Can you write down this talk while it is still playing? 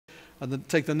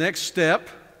take the next step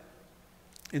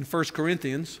in 1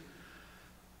 Corinthians.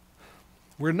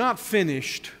 We're not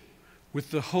finished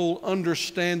with the whole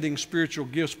understanding spiritual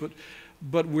gifts,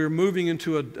 but we're moving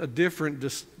into a different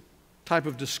type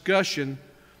of discussion,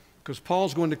 because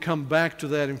Paul's going to come back to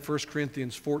that in 1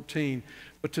 Corinthians 14.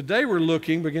 But today we're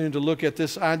beginning to look at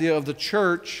this idea of the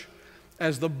church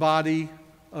as the body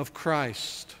of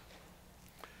Christ.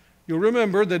 You'll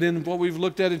remember that in what we've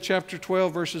looked at in chapter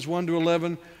 12, verses 1 to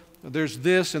 11, there's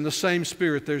this in the same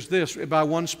Spirit. There's this by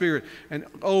one Spirit, and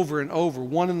over,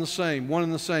 one and the same, one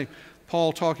and the same.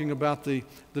 Paul talking about the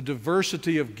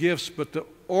diversity of gifts, but the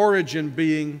origin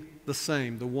being the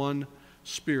same, the one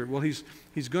Spirit. Well, he's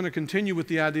going to continue with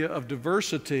the idea of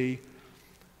diversity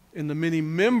in the many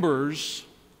members,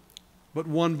 but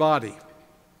one body.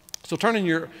 So turn in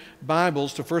your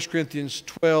Bibles to 1 Corinthians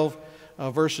 12,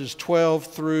 verses 12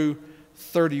 through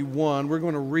 31. We're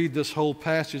going to read this whole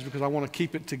passage because I want to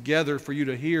keep it together for you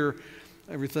to hear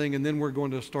everything, and then we're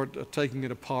going to start taking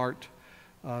it apart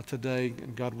today,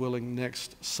 and God willing,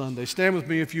 next Sunday. Stand with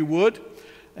me if you would,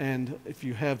 and if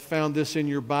you have found this in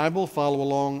your Bible, follow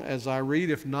along as I read.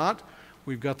 If not,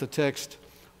 we've got the text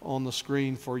on the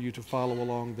screen for you to follow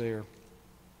along there.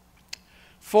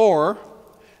 For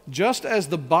just as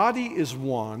the body is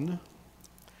one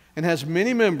and has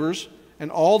many members, and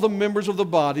all the members of the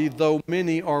body, though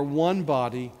many, are one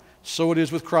body, so it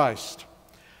is with Christ.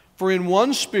 For in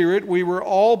one Spirit we were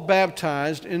all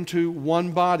baptized into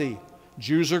one body,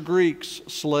 Jews or Greeks,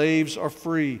 slaves or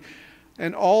free,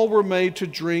 and all were made to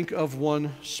drink of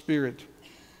one Spirit.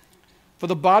 For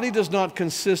the body does not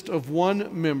consist of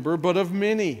one member, but of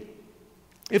many.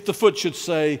 If the foot should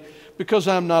say, because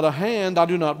I am not a hand, I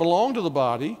do not belong to the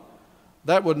body,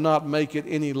 that would not make it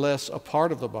any less a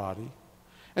part of the body.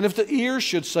 And if the ear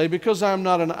should say, because I am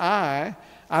not an eye,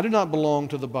 I do not belong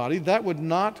to the body, that would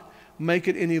not make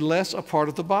it any less a part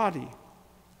of the body.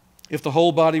 If the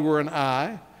whole body were an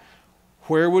eye,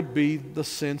 where would be the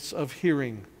sense of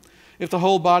hearing? If the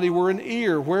whole body were an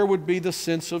ear, where would be the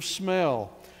sense of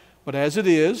smell? But as it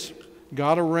is,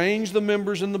 God arranged the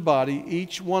members in the body,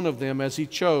 each one of them as He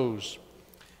chose.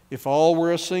 If all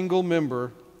were a single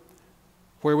member,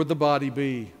 where would the body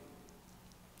be?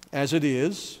 As it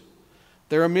is,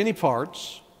 there are many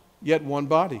parts, yet one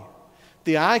body.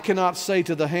 The eye cannot say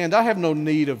to the hand, I have no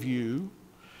need of you,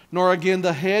 nor again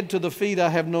the head to the feet, I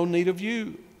have no need of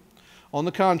you. On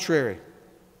the contrary,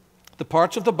 the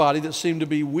parts of the body that seem to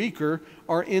be weaker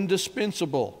are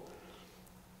indispensable.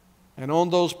 And on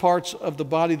those parts of the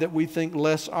body that we think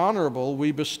less honorable,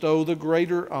 we bestow the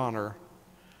greater honor.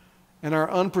 And our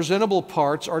unpresentable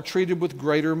parts are treated with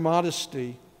greater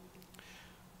modesty,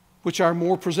 which our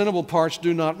more presentable parts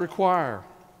do not require.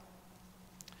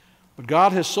 But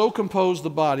God has so composed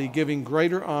the body, giving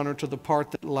greater honor to the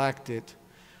part that lacked it,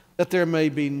 that there may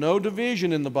be no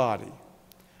division in the body,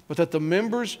 but that the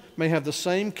members may have the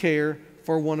same care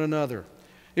for one another.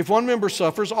 If one member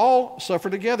suffers, all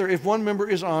suffer together. If one member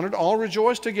is honored, all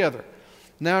rejoice together.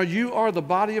 Now you are the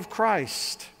body of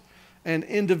Christ, and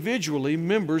individually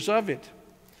members of it.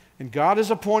 And God has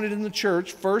appointed in the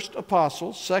church first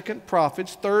apostles, second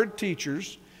prophets, third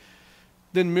teachers,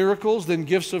 then miracles, then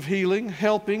gifts of healing,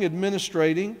 helping,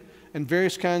 administrating, and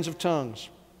various kinds of tongues.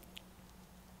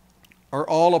 Are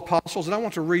all apostles? And I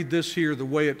want to read this here,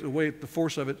 the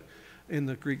force of it in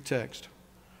the Greek text.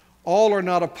 All are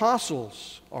not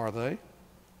apostles, are they?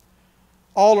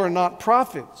 All are not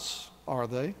prophets, are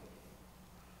they?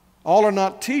 All are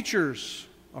not teachers,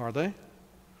 are they?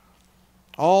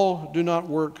 All do not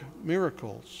work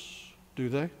miracles, do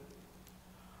they?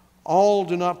 All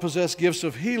do not possess gifts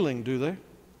of healing, do they?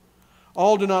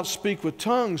 All do not speak with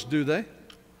tongues, do they?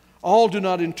 All do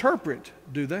not interpret,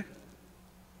 do they?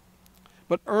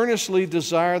 But earnestly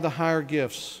desire the higher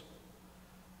gifts,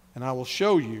 and I will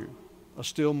show you a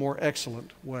still more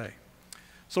excellent way.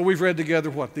 So we've read together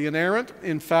what? The inerrant,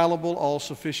 infallible,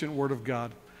 all-sufficient Word of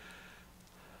God.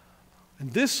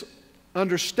 And this,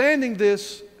 understanding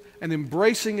this and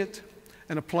embracing it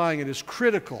and applying it is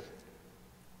critical.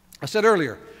 I said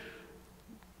earlier,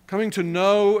 coming to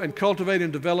know and cultivate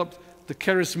and develop the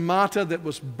charismata that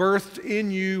was birthed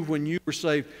in you when you were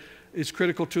saved is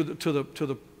critical to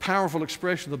the powerful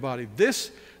expression of the body.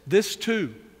 This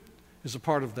too is a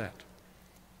part of that.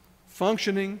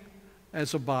 Functioning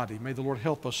as a body. May the Lord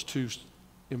help us to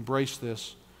embrace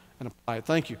this and apply it.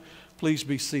 Thank you. Please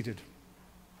be seated.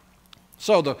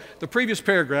 So the previous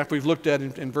paragraph we've looked at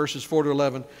in verses 4 to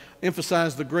 11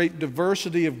 emphasized the great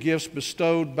diversity of gifts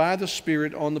bestowed by the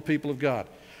Spirit on the people of God.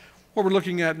 What we're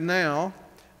looking at now,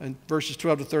 in verses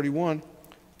 12 to 31,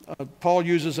 Paul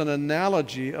uses an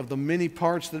analogy of the many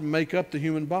parts that make up the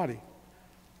human body.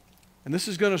 And this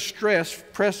is going to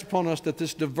press upon us that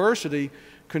this diversity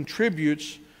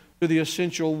contributes to the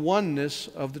essential oneness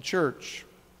of the church.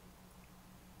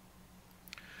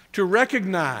 To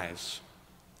recognize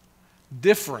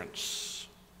difference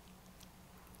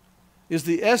is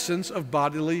the essence of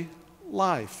bodily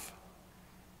life.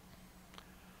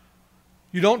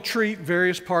 You don't treat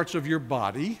various parts of your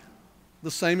body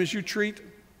the same as you treat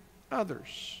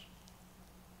others.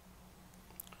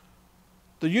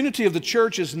 The unity of the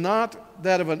church is not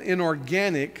that of an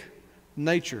inorganic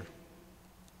nature.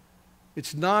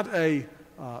 It's not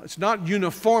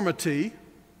uniformity.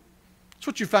 It's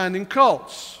what you find in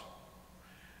cults.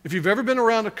 If you've ever been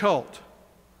around a cult,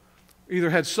 either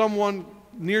had someone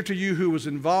near to you who was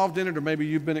involved in it, or maybe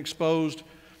you've been exposed,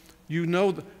 you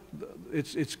know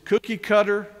it's cookie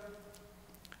cutter.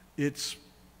 It's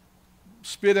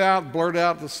spit out, blurt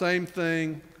out the same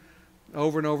thing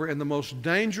over and over. And the most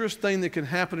dangerous thing that can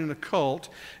happen in a cult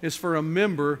is for a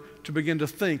member to begin to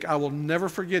think, I will never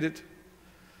forget it.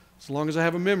 As long as I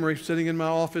have a memory, sitting in my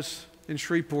office in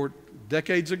Shreveport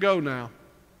decades ago now,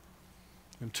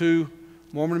 and 2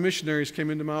 Mormon missionaries came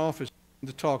into my office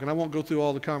to talk. And I won't go through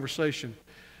all the conversation,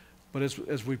 but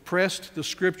as we pressed the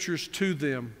scriptures to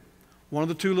them, one of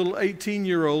the 2 little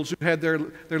 18-year-olds who had their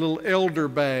little elder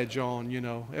badge on,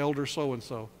 elder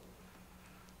so-and-so,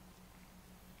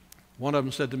 one of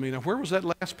them said to me, now where was that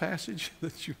last passage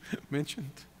that you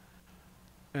mentioned?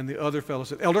 And the other fellow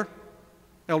said, elder,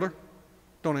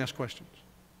 don't ask questions.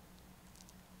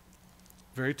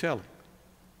 Very telling.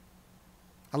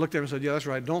 I looked at him and said, yeah, that's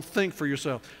right. Don't think for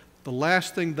yourself. The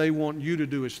last thing they want you to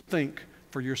do is think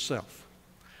for yourself.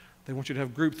 They want you to have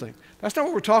groupthink. That's not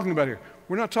what we're talking about here.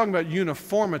 We're not talking about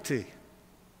uniformity,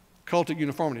 cultic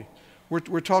uniformity.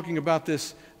 We're talking about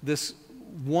this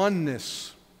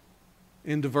oneness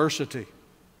in diversity,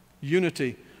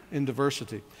 unity in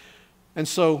diversity. And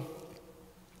so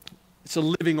it's a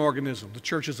living organism. The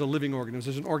church is a living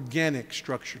organism. There's an organic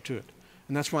structure to it.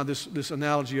 And that's why this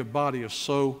analogy of body is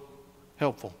so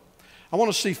helpful. I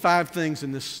want to see 5 things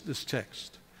in this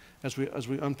text as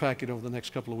we unpack it over the next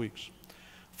couple of weeks.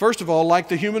 First of all, like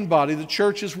the human body, the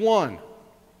church is one.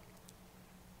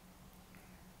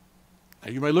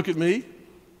 Now, you may look at me.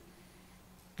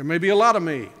 There may be a lot of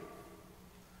me,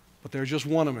 but there's just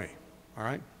one of me, all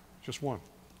right? Just one.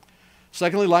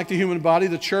 Secondly, like the human body,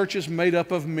 the church is made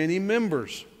up of many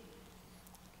members.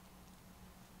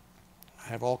 I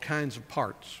have all kinds of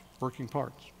parts, working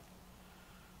parts.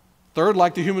 Third,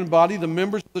 like the human body, the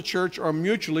members of the church are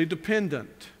mutually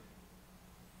dependent.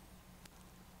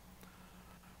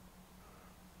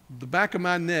 The back of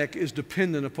my neck is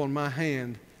dependent upon my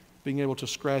hand being able to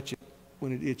scratch it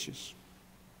when it itches.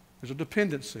 There's a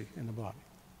dependency in the body.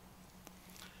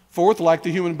 Fourth, like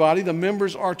the human body, the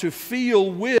members are to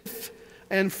feel with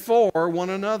and for one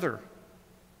another.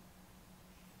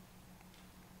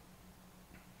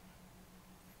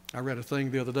 I read a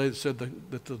thing the other day that said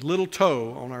that the little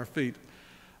toe on our feet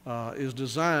is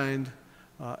designed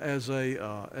as a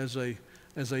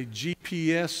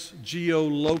GPS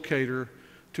geolocator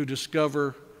to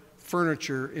discover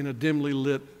furniture in a dimly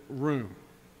lit room.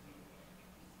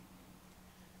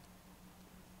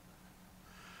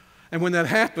 And when that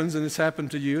happens, and it's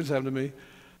happened to you, it's happened to me,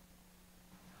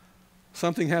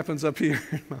 something happens up here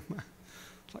in my mind.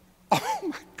 It's like, oh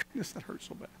my goodness, that hurts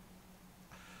so bad.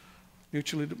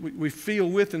 Mutually, we feel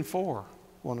with and for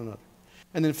one another.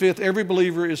 And then fifth, every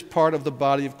believer is part of the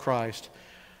body of Christ,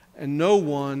 and no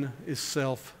one is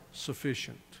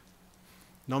self-sufficient.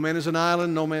 No man is an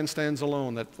island, no man stands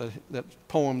alone. That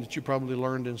poem that you probably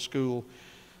learned in school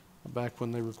back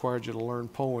when they required you to learn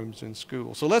poems in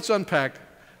school. So let's unpack.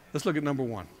 Let's look at number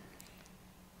 1.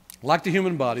 Like the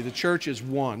human body, the church is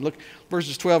one. Look,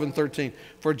 verses 12 and 13.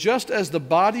 For just as the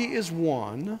body is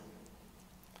one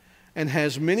and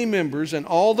has many members, and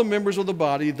all the members of the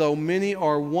body, though many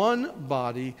are one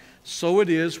body, so it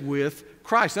is with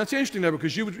Christ. That's interesting there,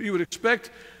 because you would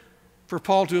expect for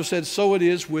Paul to have said, so it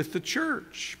is with the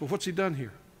church. But what's he done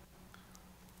here?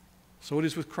 So it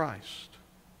is with Christ.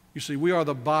 You see, we are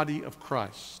the body of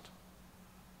Christ.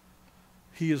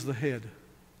 He is the head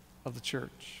of the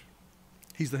church.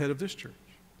 He's the head of this church.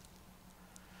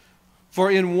 For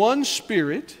in one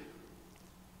Spirit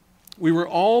we were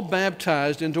all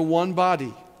baptized into one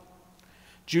body.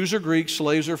 Jews or Greeks,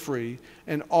 slaves or free,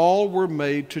 and all were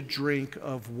made to drink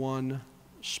of one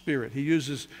Spirit. He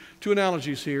uses 2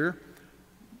 analogies here.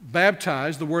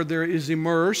 Baptized, the word there is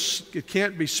immerse. It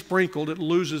can't be sprinkled. It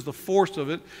loses the force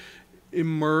of it.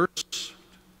 Immerse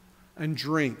and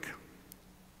drink.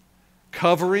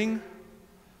 Covering,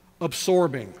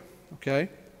 absorbing. Okay?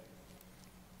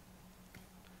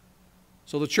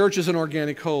 So the church is an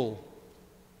organic whole.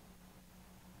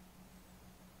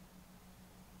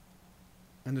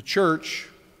 And the church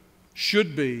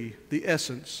should be the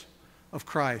essence of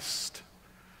Christ.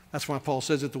 That's why Paul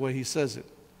says it the way he says it.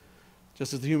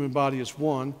 Just as the human body is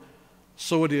one,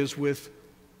 so it is with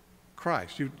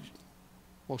Christ.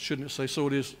 Well, shouldn't it say so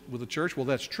it is with the church? Well,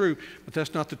 that's true, but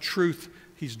that's not the truth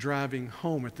he's driving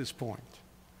home at this point.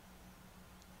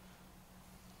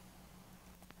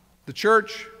 The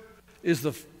church is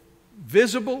the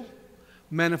visible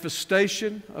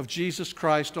manifestation of Jesus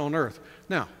Christ on earth.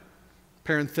 Now,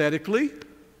 parenthetically,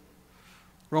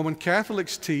 Roman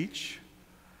Catholics teach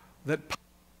that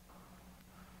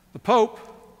the Pope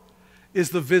is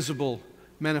the visible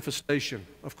manifestation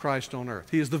of Christ on earth.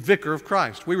 He is the vicar of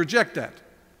Christ. We reject that.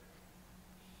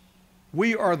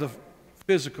 We are the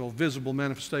physical, visible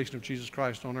manifestation of Jesus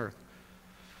Christ on earth.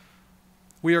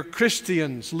 We are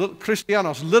Christians,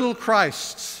 Christianos, little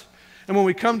Christs. And when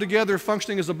we come together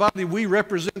functioning as a body, we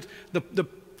represent the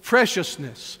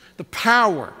preciousness, the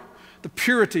power, the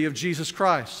purity of Jesus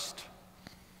Christ.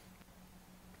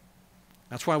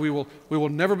 That's why we will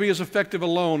never be as effective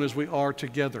alone as we are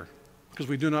together, because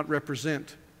we do not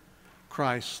represent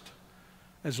Christ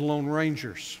as lone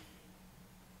rangers.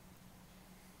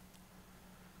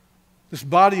 This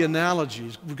body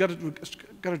analogy, we've got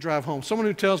to drive home. Someone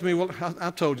who tells me, well,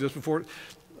 I told you this before,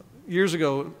 years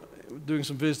ago, doing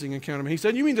some visiting encounter, he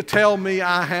said, you mean to tell me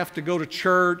I have to go to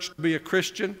church to be a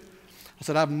Christian? I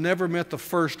said, I've never met the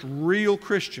first real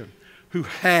Christian who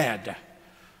had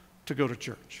to go to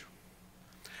church.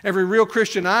 Every real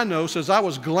Christian I know says, I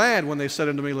was glad when they said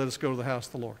unto me, let us go to the house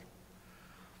of the Lord.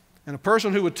 And a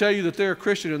person who would tell you that they're a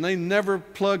Christian and they never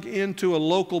plug into a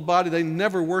local body, they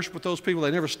never worship with those people,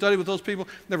 they never study with those people,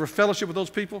 never fellowship with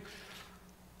those people,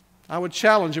 I would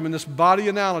challenge him in this body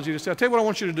analogy to say, I'll tell you what I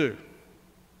want you to do.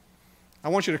 I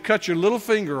want you to cut your little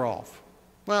finger off.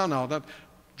 Well, no, not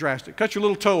drastic. Cut your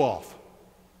little toe off.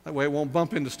 That way it won't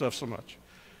bump into stuff so much.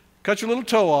 Cut your little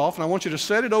toe off, and I want you to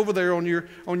set it over there on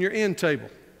your end table.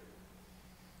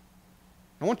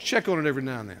 I want you to check on it every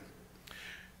now and then.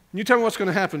 And you tell me what's going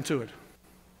to happen to it.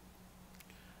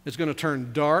 It's going to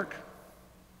turn dark,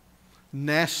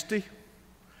 nasty,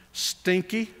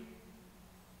 stinky.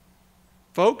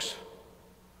 Folks,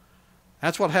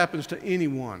 that's what happens to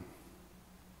anyone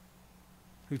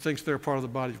who thinks they're a part of the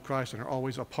body of Christ and are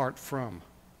always apart from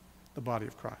the body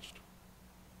of Christ.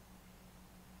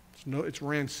 It's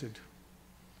rancid.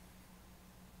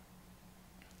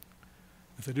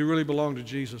 If they do really belong to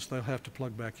Jesus, they'll have to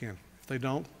plug back in. If they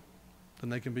don't, then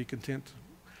they can be content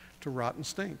to rot and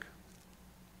stink,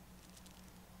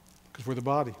 because we're the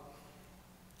body.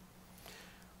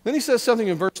 Then he says something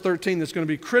in verse 13 that's going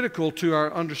to be critical to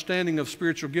our understanding of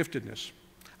spiritual giftedness.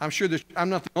 I'm sure that I'm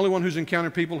not the only one who's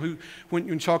encountered people who, when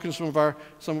you're talking to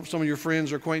some of your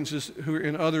friends or acquaintances who are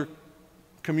in other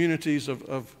communities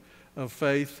of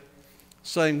faith,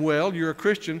 saying, well, you're a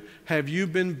Christian. Have you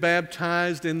been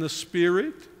baptized in the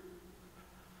Spirit?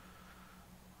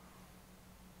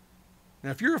 Now,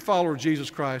 if you're a follower of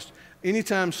Jesus Christ,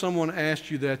 anytime someone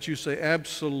asks you that, you say,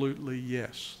 absolutely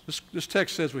yes. This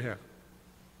text says we have.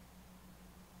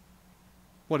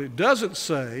 What it doesn't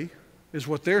say is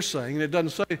what they're saying, and it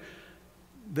doesn't say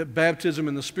that baptism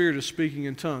in the Spirit is speaking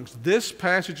in tongues. This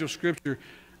passage of Scripture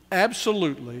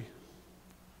absolutely,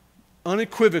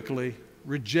 unequivocally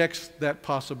rejects that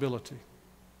possibility.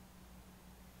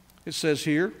 It says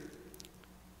here,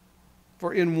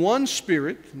 for in one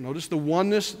Spirit, notice the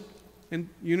oneness in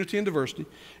unity and diversity,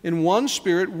 in one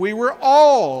Spirit we were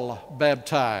all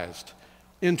baptized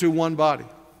into one body.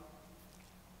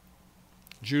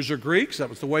 Jews or Greeks, that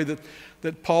was the way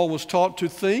that Paul was taught to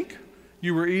think.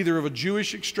 You were either of a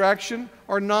Jewish extraction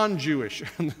or non-Jewish.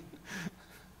 Well,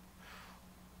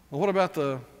 what about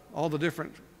all the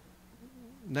different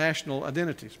national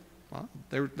identities? Well,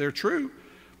 they're true.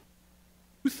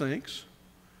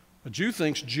 A Jew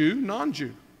thinks Jew,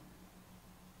 non-Jew.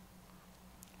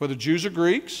 Whether Jews or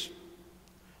Greeks,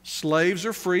 slaves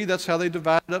or free, that's how they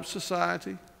divided up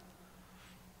society.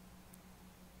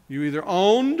 You either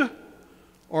owned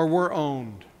or were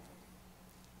owned.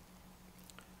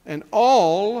 And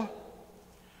all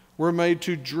were made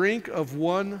to drink of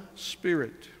one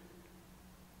Spirit.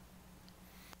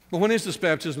 Well, when is this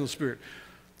baptism of the Spirit?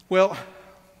 Well,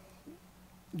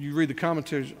 you read the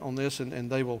commentaries on this, and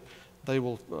they will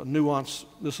nuance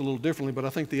this a little differently, but I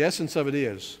think the essence of it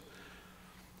is,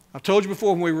 I've told you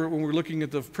before when we were looking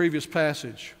at the previous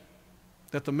passage,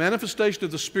 that the manifestation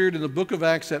of the Spirit in the book of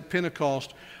Acts at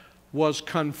Pentecost was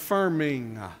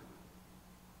confirming.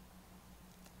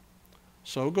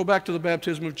 So go back to the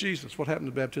baptism of Jesus. What happened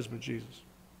to the baptism of Jesus?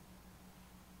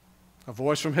 A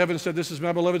voice from heaven said, "This is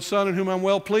my beloved Son, in whom I'm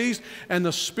well pleased." And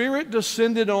the Spirit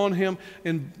descended on him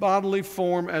in bodily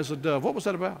form as a dove. What was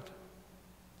that about?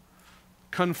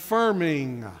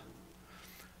 Confirming.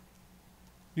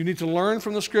 You need to learn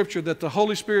from the Scripture that the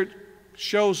Holy Spirit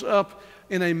shows up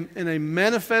in a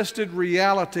manifested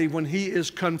reality when He is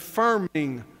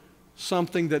confirming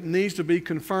something that needs to be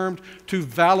confirmed to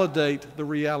validate the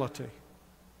reality.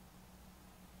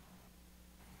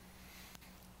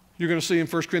 You're going to see in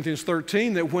 1 Corinthians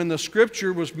 13 that when the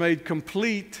Scripture was made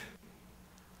complete,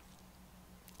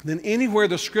 then anywhere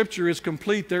the Scripture is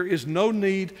complete, there is no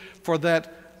need for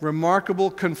that remarkable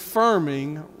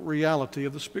confirming reality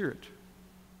of the Spirit.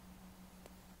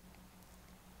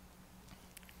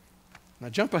 Now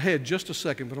jump ahead just a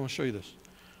second, but I want to show you this.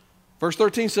 Verse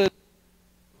 13 says,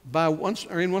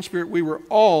 in one Spirit we were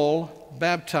all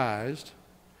baptized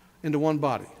into one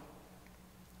body.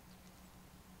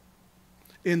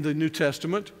 In the New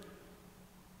Testament,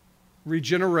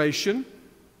 regeneration,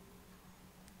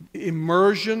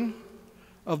 immersion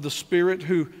of the Spirit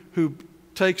who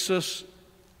takes us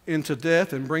into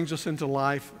death and brings us into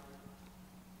life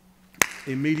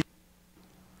immediately,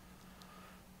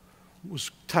 was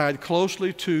tied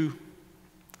closely to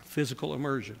physical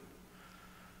immersion.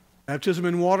 Baptism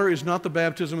in water is not the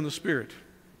baptism in the Spirit.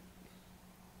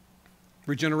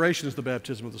 Regeneration is the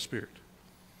baptism of the Spirit.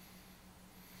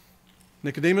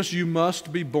 Nicodemus, you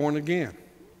must be born again.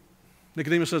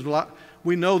 Nicodemus says, well,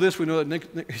 we know this, we know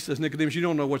that. He says, Nicodemus, you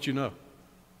don't know what you know.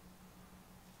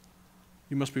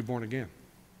 You must be born again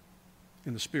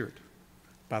in the Spirit,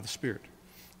 by the Spirit.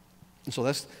 And so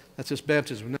that's this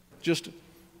baptism. Now, just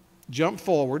jump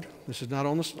forward. This is not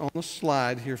on the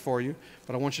slide here for you,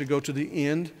 but I want you to go to the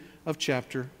end of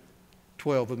chapter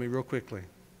 12 with me real quickly.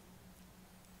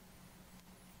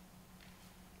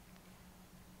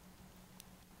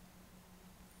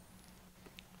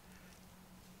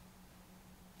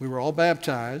 We were all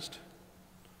baptized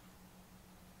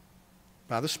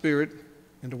by the Spirit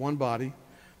into one body,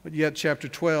 but yet chapter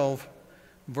 12,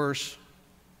 verse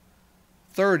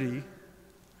 30,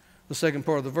 the second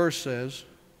part of the verse says,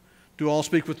 do all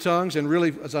speak with tongues? And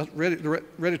really, as I read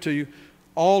it to you,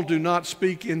 all do not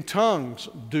speak in tongues,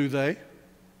 do they?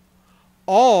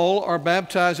 All are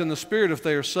baptized in the Spirit if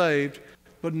they are saved,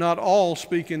 but not all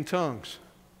speak in tongues.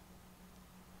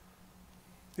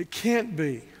 It can't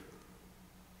be.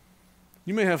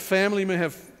 You may have family, you may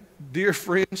have dear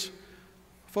friends.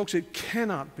 Folks, it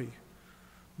cannot be.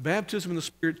 Baptism in the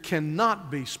Spirit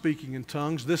cannot be speaking in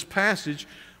tongues. This passage,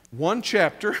 one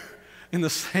chapter, in the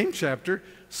same chapter,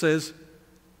 says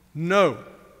no.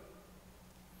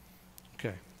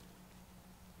 Okay.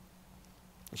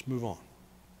 Let's move on.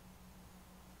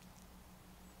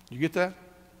 You get that?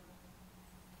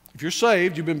 If you're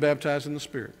saved, you've been baptized in the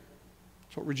Spirit.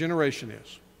 That's what regeneration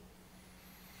is.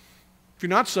 If you're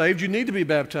not saved, you need to be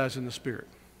baptized in the Spirit.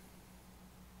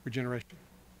 Regeneration.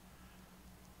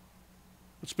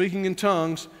 But speaking in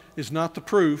tongues is not the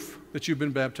proof that you've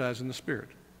been baptized in the Spirit.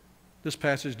 This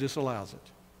passage disallows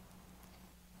it.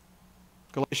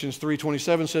 Galatians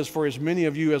 3:27 says, for as many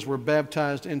of you as were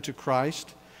baptized into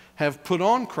Christ have put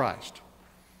on Christ.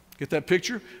 Get that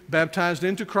picture? Baptized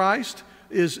into Christ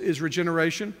is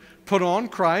regeneration. Put on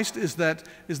Christ is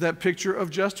that picture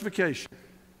of justification.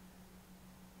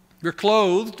 You're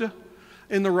clothed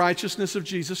in the righteousness of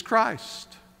Jesus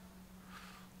Christ.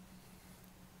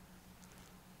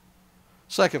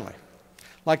 Secondly,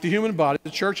 like the human body,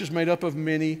 the church is made up of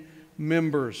many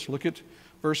members. Look at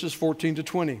verses 14 to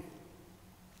 20.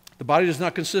 The body does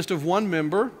not consist of one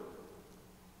member,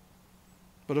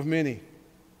 but of many.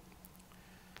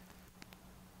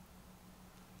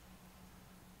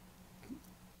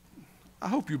 I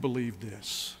hope you believe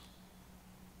this.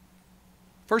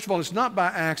 First of all, it's not by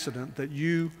accident that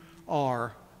you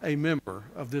are a member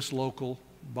of this local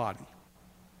body.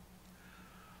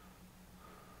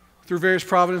 Through various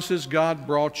providences, God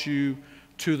brought you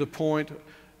to the point,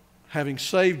 having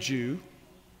saved you,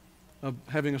 of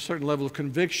having a certain level of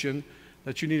conviction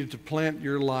that you needed to plant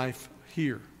your life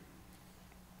here.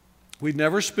 We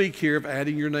never speak here of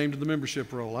adding your name to the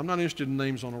membership roll. I'm not interested in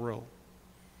names on a roll.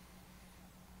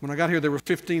 When I got here, there were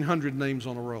 1,500 names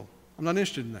on a roll. I'm not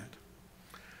interested in that.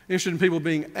 Interested in people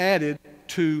being added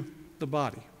to the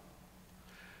body.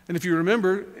 And if you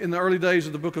remember, in the early days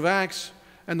of the book of Acts,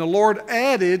 and the Lord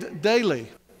added daily.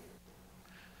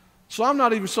 So I'm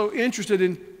not even so interested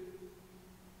in,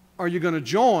 are you going to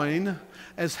join,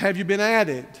 as have you been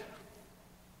added?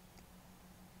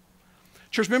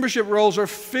 Church membership rolls are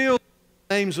filled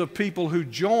with names of people who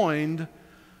joined,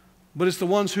 but it's the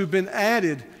ones who've been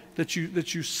added that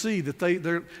you see, that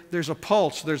there's a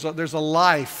pulse, there's a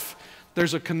life,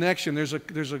 There's a connection. There's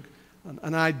an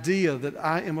idea that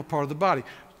I am a part of the body.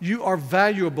 You are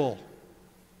valuable.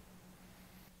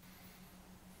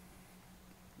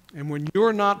 And when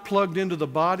you're not plugged into the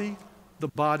body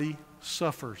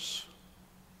suffers.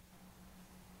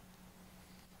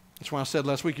 That's why I said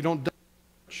last week, you don't date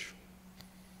the church.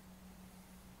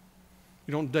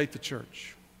 You don't date the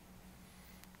church.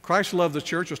 Christ loved the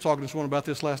church. I was talking to someone about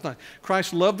this last night.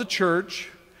 Christ loved the church,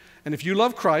 and if you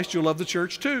love Christ, you'll love the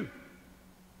church too.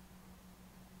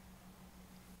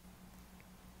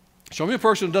 Show me a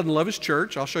person who doesn't love his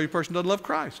church, I'll show you a person who doesn't love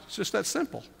Christ. It's just that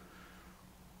simple.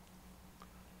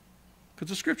 Because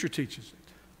the Scripture teaches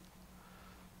it.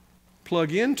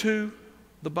 Plug into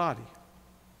the body.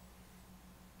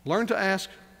 Learn to ask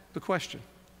the question.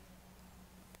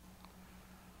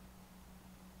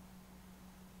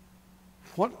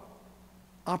 What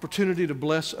opportunity to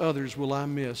bless others will I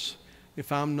miss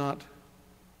if I'm not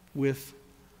with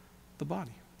the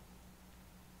body?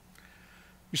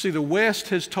 You see, the West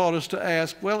has taught us to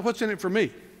ask, well, what's in it for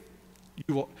me?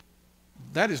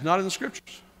 That is not in the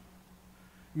Scriptures.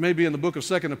 It may be in the book of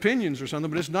Second Opinions or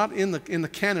something, but it's not in the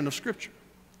canon of Scripture.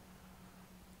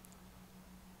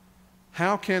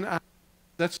 How can I?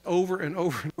 That's over and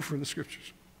over and over in the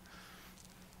Scriptures.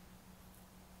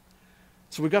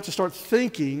 So we've got to start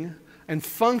thinking and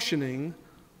functioning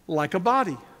like a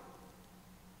body.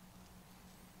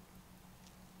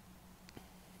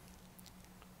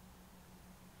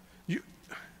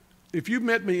 If you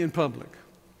met me in public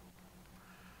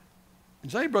and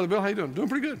say, hey, Brother Bill, how you doing? Doing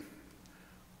pretty good.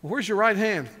 Well, where's your right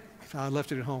hand? I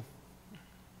left it at home.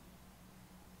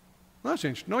 Well, that's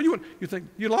interesting. No, you wouldn't. You think,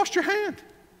 you lost your hand.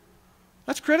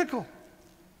 That's critical.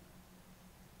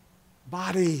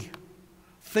 Body.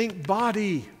 Think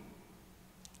body.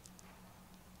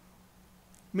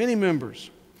 Many members.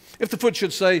 If the foot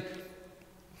should say,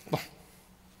 oh,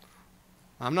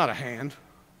 I'm not a hand.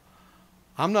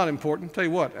 I'm not important. Tell you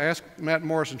what, ask Matt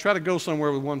Morrison. Try to go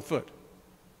somewhere with one foot.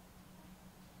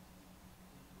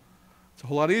 It's a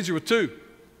whole lot easier with two.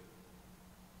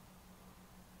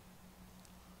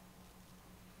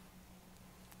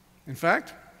 In fact,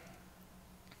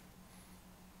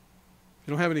 if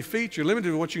you don't have any feet, you're limited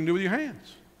to what you can do with your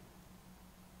hands.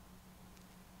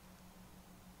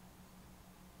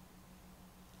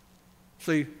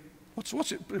 See,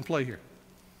 what's in play here?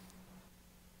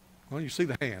 Well, you see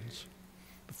the hands.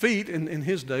 The feet in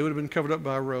his day would have been covered up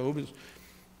by a robe. It's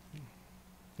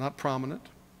not prominent.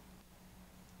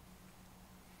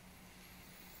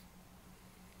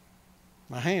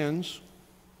 My hands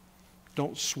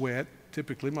don't sweat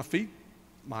typically. My feet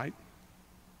might.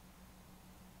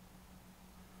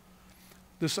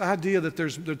 This idea that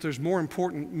there's more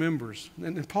important members,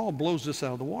 and Paul blows this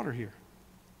out of the water here.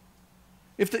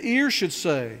 If the ear should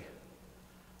say,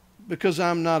 because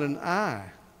I'm not an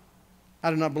eye, I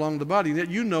do not belong to the body,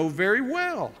 that you know very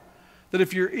well that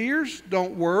if your ears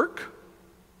don't work,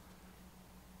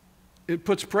 it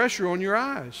puts pressure on your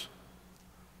eyes.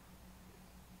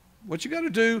 What you got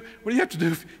to do, what do you have to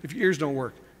do if your ears don't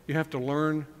work? You have to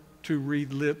learn to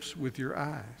read lips with your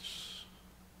eyes.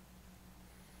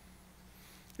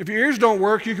 If your ears don't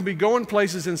work, you can be going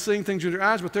places and seeing things with your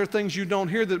eyes, but there are things you don't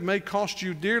hear that may cost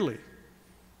you dearly,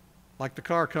 like the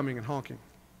car coming and honking.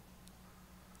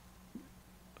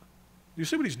 You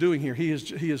see what he's doing here?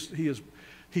 He's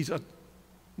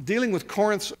dealing with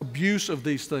Corinth's abuse of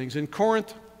these things. In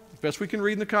Corinth, as best we can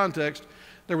read in the context,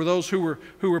 there were those who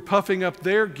were puffing up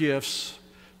their gifts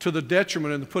to the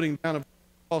detriment and the putting down of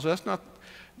Paul. So that's not.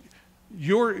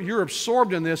 You're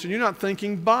absorbed in this, and you're not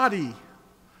thinking body.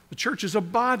 The church is a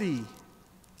body.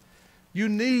 You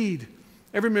need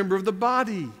every member of the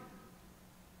body.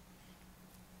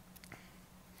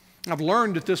 I've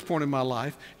learned at this point in my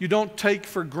life, you don't take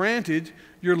for granted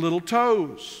your little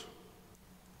toes.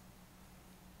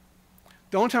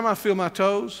 The only time I feel my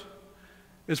toes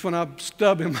is when I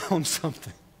stub them on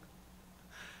something.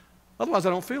 Otherwise,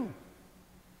 I don't feel them.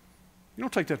 You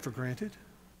don't take that for granted.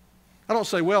 I don't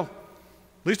say, well,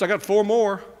 at least I got 4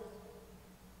 more.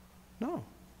 No.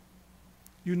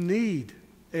 You need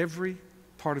every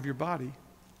part of your body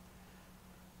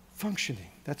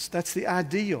functioning. That's the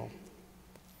ideal.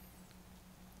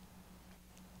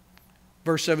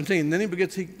 Verse 17, then he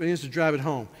begins to drive it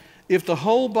home. If the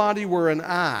whole body were an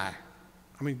eye,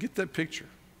 I mean, get that picture.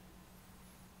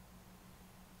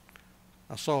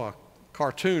 I saw a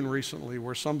cartoon recently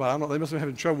where somebody, I don't know, they must have been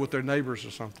having trouble with their neighbors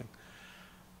or something.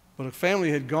 But a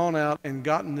family had gone out and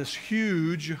gotten this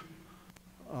huge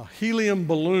helium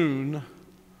balloon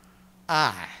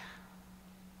eye.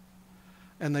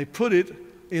 And they put it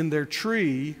in their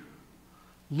tree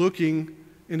looking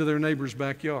into their neighbor's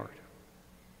backyard.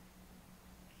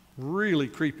 Really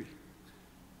creepy.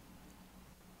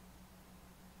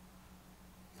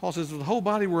 Paul says, if the whole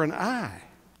body were an eye,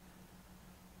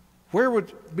 where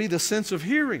would be the sense of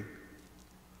hearing?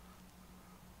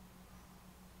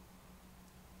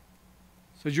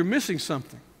 Says you're missing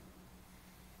something.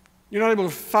 You're not able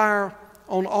to fire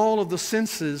on all of the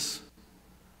senses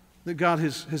that God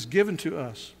has given to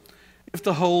us. If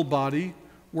the whole body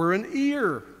were an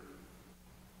ear.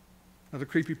 Another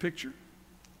creepy picture.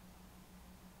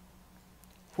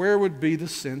 Where would be the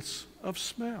sense of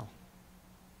smell?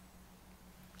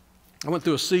 I went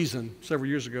through a season several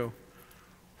years ago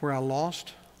where I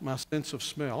lost my sense of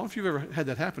smell. I don't know if you've ever had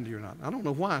that happen to you or not. I don't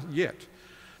know why yet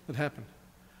that happened.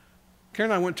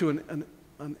 Karen and I went to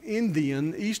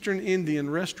an Eastern Indian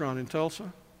restaurant in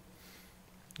Tulsa.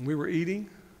 And we were eating.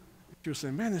 She was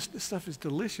saying, man, this stuff is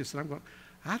delicious. And I'm going,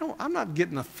 I'm not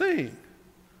getting a thing.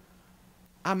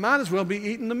 I might as well be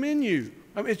eating the menu.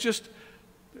 I mean, it's just,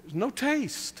 there's no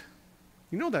taste.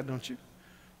 You know that, don't you?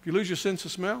 If you lose your sense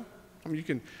of smell, I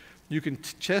mean, you can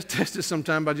test it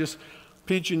sometime by just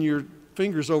pinching your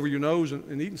fingers over your nose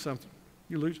and eating something.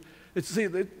 You lose.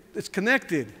 It's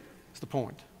connected. That's the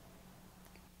point.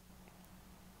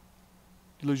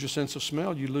 You lose your sense of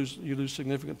smell, you lose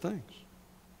significant things.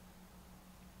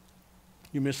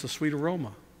 You miss the sweet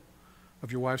aroma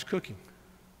of your wife's cooking.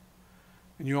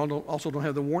 And you also don't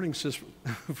have the warning system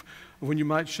of when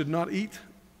you should not eat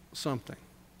something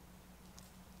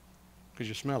because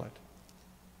you smell it.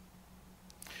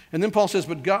 And then Paul says,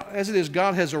 but God, as it is,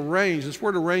 God has arranged, this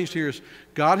word arranged here is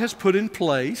God has put in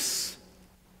place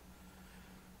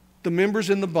the members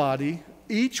in the body,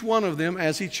 each one of them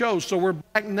as he chose. So we're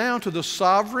back now to the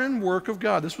sovereign work of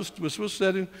God. This was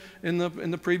said in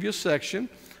the previous section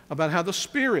about how the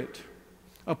Spirit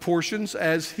apportions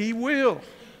as he will.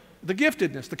 The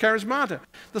giftedness, the charismata.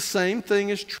 The same thing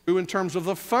is true in terms of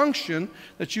the function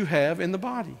that you have in the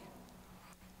body.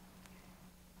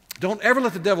 Don't ever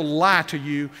let the devil lie to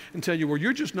you and tell you, well,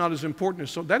 you're just not as important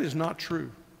as so. That is not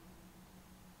true.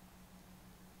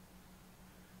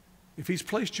 If he's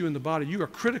placed you in the body, you are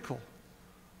critical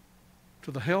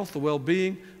to the health, the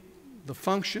well-being, the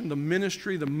function, the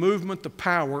ministry, the movement, the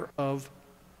power of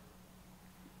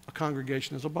a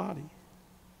congregation as a body.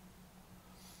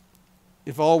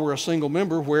 If all were a single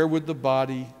member, where would the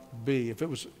body be? If it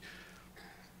was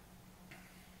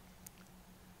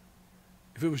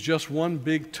just one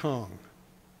big tongue,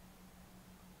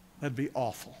 that'd be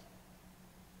awful.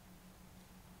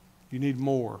 You need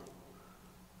more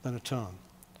than a tongue.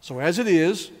 So as it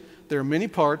is, there are many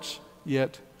parts,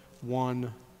 yet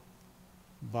one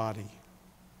body.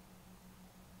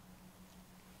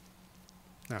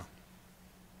 Now,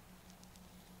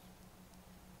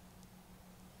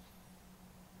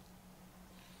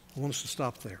 I want us to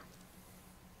stop there.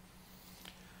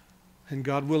 And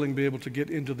God willing, be able to get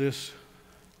into this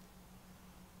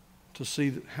to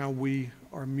see how we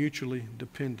are mutually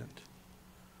dependent.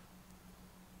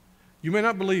 You may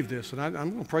not believe this, and I'm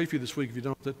going to pray for you this week if you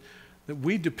don't, that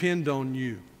we depend on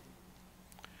you.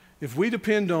 If we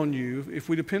depend on you, if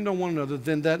we depend on one another,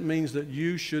 then that means that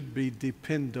you should be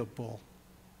dependable.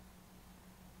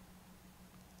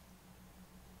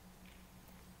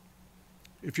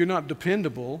 If you're not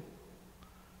dependable,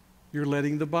 you're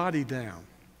letting the body down.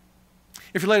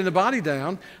 If you're letting the body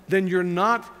down, then you're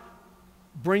not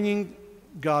bringing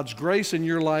God's grace in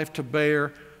your life to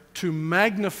bear to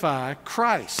magnify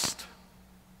Christ.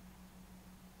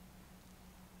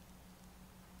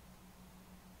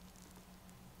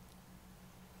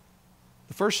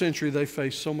 The first century, they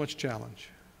faced so much challenge.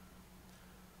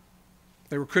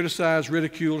 They were criticized,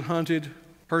 ridiculed, hunted,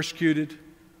 persecuted,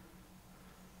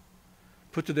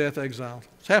 put to death, exiled.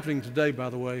 It's happening today, by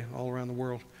the way, all around the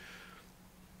world.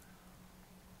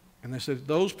 And they said,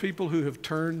 those people who have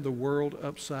turned the world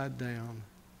upside down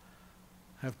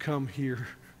have come here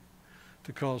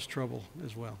to cause trouble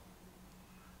as well.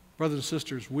 Brothers and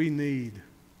sisters, we need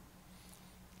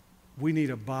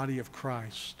a body of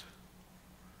Christ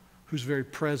whose very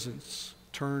presence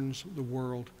turns the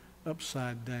world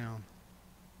upside down.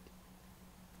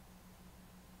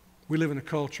 We live in a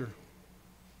culture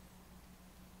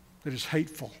that is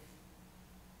hateful.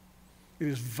 It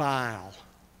is vile.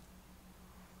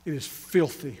 It is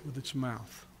filthy with its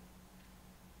mouth.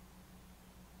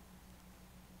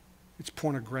 It's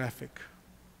pornographic.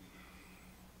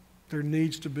 There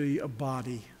needs to be a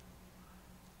body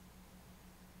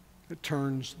that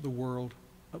turns the world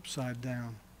upside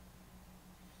down.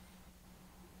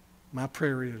 My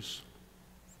prayer is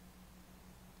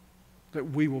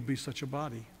that we will be such a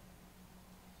body.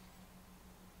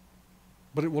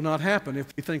 But it will not happen if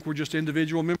we think we're just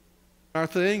individual members our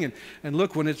thing, and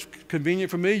look, when it's convenient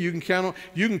for me, you can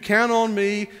count on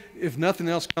me if nothing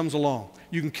else comes along.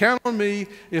 You can count on me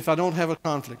if I don't have a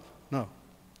conflict. No.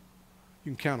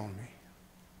 You can count on me.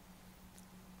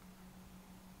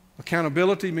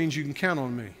 Accountability means you can count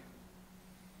on me.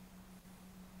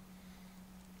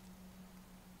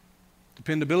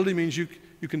 Dependability means you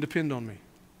can depend on me.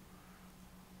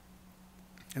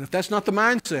 And if that's not the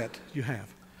mindset you have,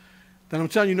 then I'm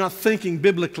telling you, you're not thinking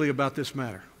biblically about this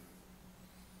matter.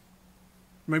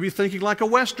 Maybe you're thinking like a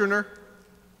Westerner,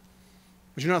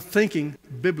 but you're not thinking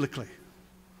biblically.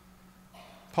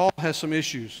 Paul has some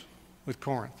issues with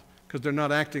Corinth because they're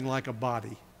not acting like a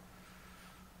body.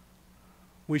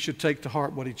 We should take to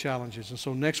heart what he challenges. And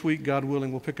so next week, God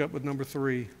willing, we'll pick up with number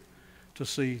 3 to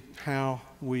see how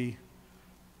we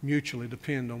mutually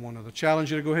depend on one another.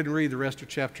 Challenge you to go ahead and read the rest of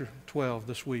chapter 12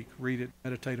 this week. Read it,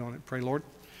 meditate on it. Pray, Lord,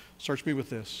 search me with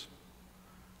this.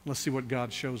 Let's see what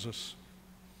God shows us,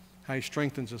 how he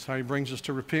strengthens us, how he brings us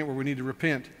to repent where we need to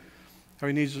repent, how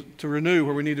he needs to renew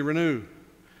where we need to renew,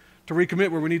 to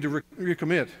recommit where we need to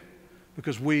recommit,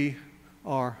 because we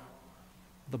are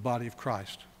the body of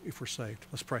Christ if we're saved.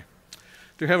 Let's pray.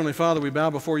 Dear Heavenly Father, we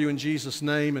bow before you in Jesus'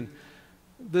 name, and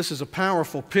this is a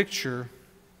powerful picture,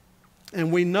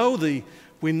 and we know the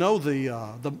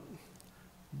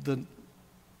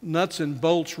nuts and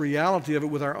bolts reality of it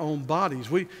with our own bodies.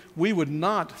 We would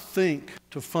not think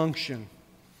to function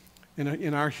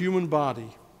in our human body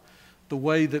the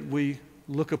way that we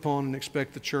look upon and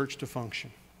expect the church to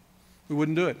function. We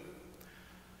wouldn't do it.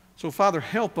 So, Father,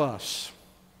 help us,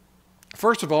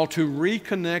 first of all, to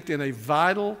reconnect in a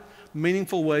vital,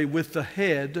 meaningful way with the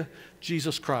head,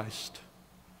 Jesus Christ.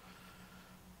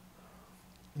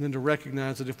 And then to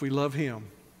recognize that if we love him,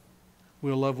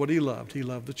 we'll love what he loved. He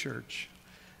loved the church.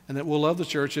 And that we'll love the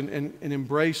church and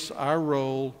embrace our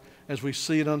role as we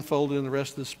see it unfolded in the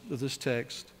rest of this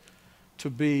text to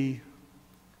be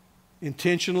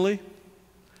intentionally,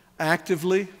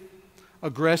 actively,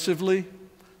 aggressively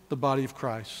the body of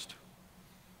Christ.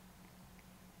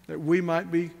 That we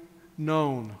might be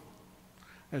known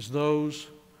as those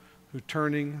who are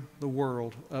turning the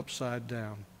world upside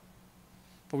down.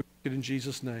 For we ask it in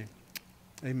Jesus' name.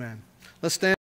 Amen. Let's stand.